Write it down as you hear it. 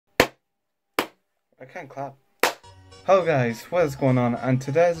I can't clap. Hello guys, what is going on? And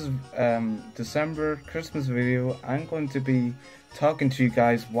today's December Christmas video, I'm going to be talking to you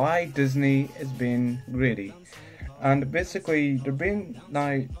guys why Disney is being greedy. And basically, they're being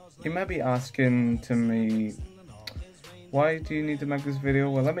now. You might be asking to me, why do you need to make this video?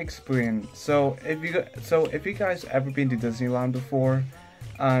 Well, let me explain. So if you guys ever been to Disneyland before,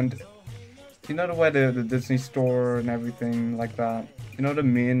 and you know the way the Disney store and everything like that, you know the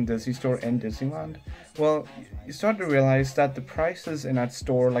main Disney store in Disneyland? Well, you start to realize that the prices in that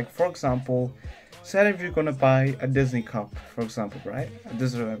store, like for example, say if you're gonna buy a Disney cup, for example, right?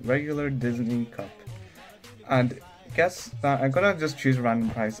 This is a regular Disney cup, and guess I'm gonna just choose a random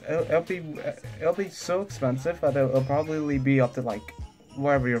price. It'll be so expensive that it'll probably be up to like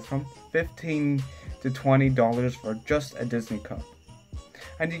wherever you're from, $15 to $20 for just a Disney cup.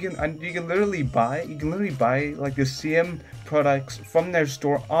 And you can literally buy like the same products from their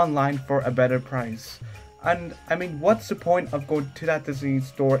store online for a better price. And I mean, what's the point of going to that Disney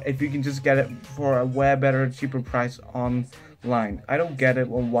store if you can just get it for a way better, cheaper price online? I don't get it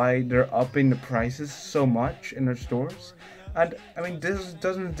why they're upping the prices so much in their stores. And I mean,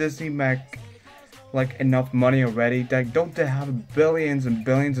 doesn't Disney make like enough money already? Like, don't they have billions and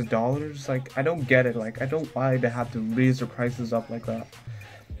billions of dollars? Like, I don't get it. Like, I don't why they have to raise their prices up like that.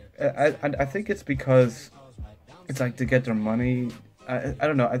 I think it's because it's like to get their money. I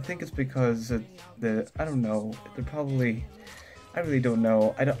don't know. I think it's because I don't know. They're probably. I really don't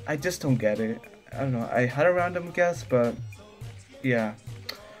know. I just don't get it. I don't know. I had a random guess, but yeah.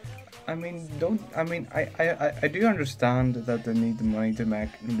 I mean, I do understand that they need the money to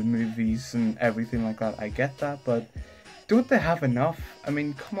make the movies and everything like that. I get that, but don't they have enough? I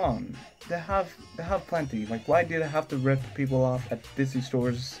mean, come on. They have plenty. Like, why do they have to rip people off at Disney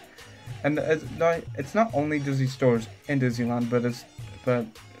stores? And it's not only Disney stores in Disneyland, but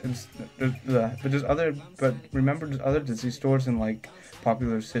remember there's other Disney stores in like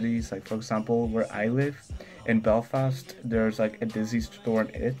popular cities. Like for example, where I live in Belfast, there's like a Disney store in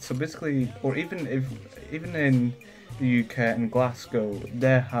it. So basically, or even in the UK in Glasgow,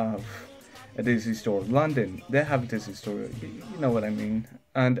 they have a Disney store. London, they have a Disney store. You know what I mean?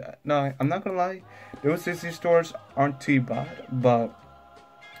 And no, I'm not gonna lie, those Disney stores aren't too bad, but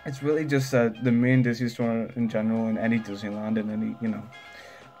it's really just the main Disney store in general in any Disneyland and any, you know.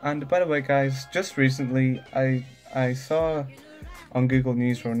 And by the way guys, just recently I saw on Google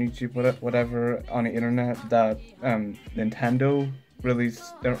News or on YouTube, whatever, on the internet that Nintendo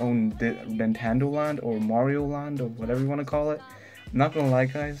released their own Nintendo Land or Mario Land or whatever you want to call it. I'm not gonna lie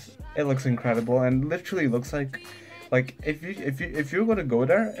guys, it looks incredible and literally looks like if you're gonna go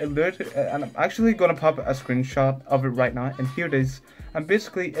there, and I'm actually gonna pop a screenshot of it right now, and here it is. And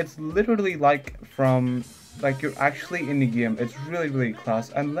basically, it's literally like you're actually in the game. It's really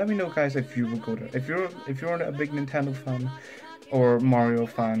class. And let me know, guys, if you will go there. If you're a big Nintendo fan or Mario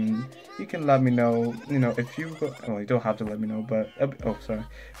fan, you can let me know. You know, if you go. Well, you don't have to let me know, but oh, sorry.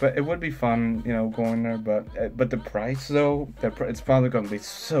 But it would be fun, you know, going there. But the price though, it's probably gonna be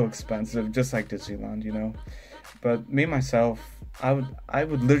so expensive, just like Disneyland, you know. But me myself, I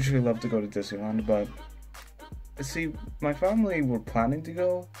would literally love to go to Disneyland, but see, my family were planning to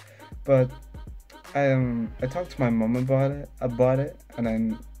go, but I talked to my mom about it, and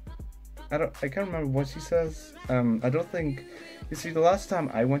then I can't remember what she says. I don't think, you see, the last time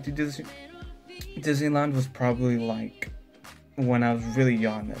I went to Disneyland was probably like when I was really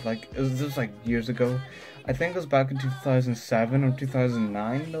young. Like this was like years ago. I think it was back in 2007 or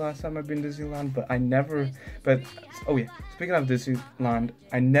 2009 the last time I've been to Disneyland, but oh yeah, speaking of Disneyland,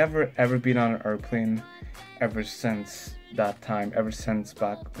 I never ever been on an airplane ever since that time, ever since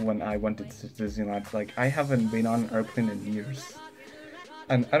back when I went to Disneyland. Like, I haven't been on an airplane in years.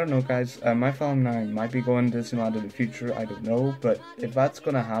 And I don't know guys, my family and I might be going to Disneyland in the future, I don't know, but if that's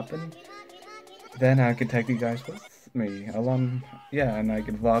gonna happen, then I can take you guys with me along, yeah, and I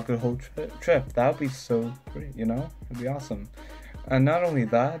could vlog the whole trip. That would be so great, you know. It'd be awesome. And not only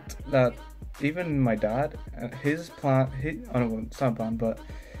that even my dad, his plan, oh no, it's not a plan, but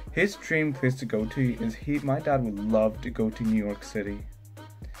his dream place to go to is my dad would love to go to New York City.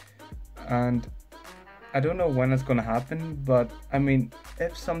 And I don't know when it's gonna happen, but I mean,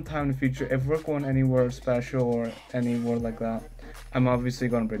 if sometime in the future, if we're going anywhere special or anywhere like that, I'm obviously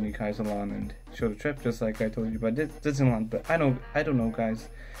gonna bring you guys along and show the trip, just like I told you about Disneyland. But I don't know, guys.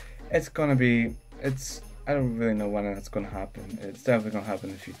 It's gonna be. I don't really know when that's gonna happen. It's definitely gonna happen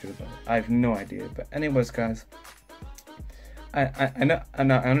in the future, but I have no idea. But anyways, guys, I know, I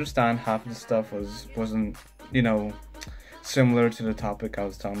understand half of the stuff wasn't, you know, similar to the topic I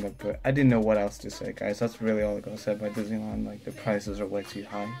was talking about, but I didn't know what else to say, guys. That's really all I gotta say about Disneyland. Like, the prices are way too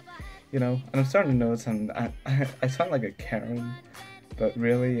high. you know. And I'm starting to notice, and I sound like a Karen, but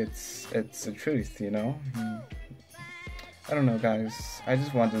really it's the truth, you know. I don't know, guys. I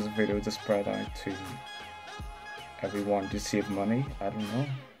just want this video to spread out to everyone to save money. I don't know,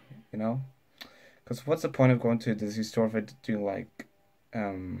 you know. Because what's the point of going to a Disney store if I do like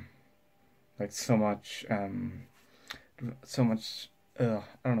so much, I don't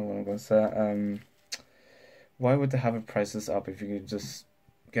know what I'm gonna say. Why would they have a prices up if you could just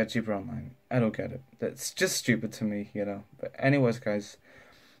get cheaper online? I don't get it. That's just stupid to me, you know. But anyways, guys,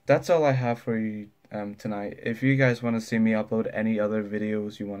 that's all I have for you tonight. If you guys want to see me upload any other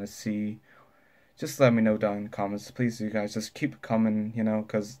videos you want to see, just let me know down in the comments. Please, you guys, just keep it coming, you know,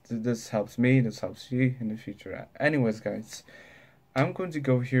 because this helps me, this helps you in the future. Anyways, guys, I'm going to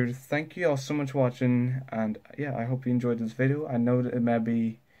go here. Thank you all so much for watching, and yeah, I hope you enjoyed this video. I know that it may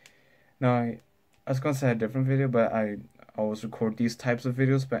be... Now, I was going to say a different video, but I always record these types of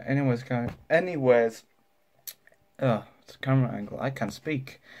videos. But anyways, guys, it's a camera angle. I can't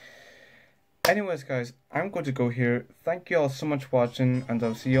speak. Anyways, guys, I'm going to go here. Thank you all so much for watching, and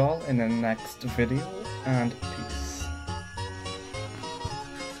I'll see you all in the next video, and peace.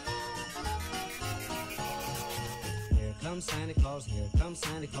 Here comes Santa Claus,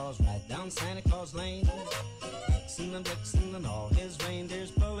 right down Santa Claus Lane. Vixen and Blitzen and all his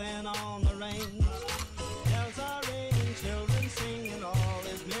reindeers pulling on the reins.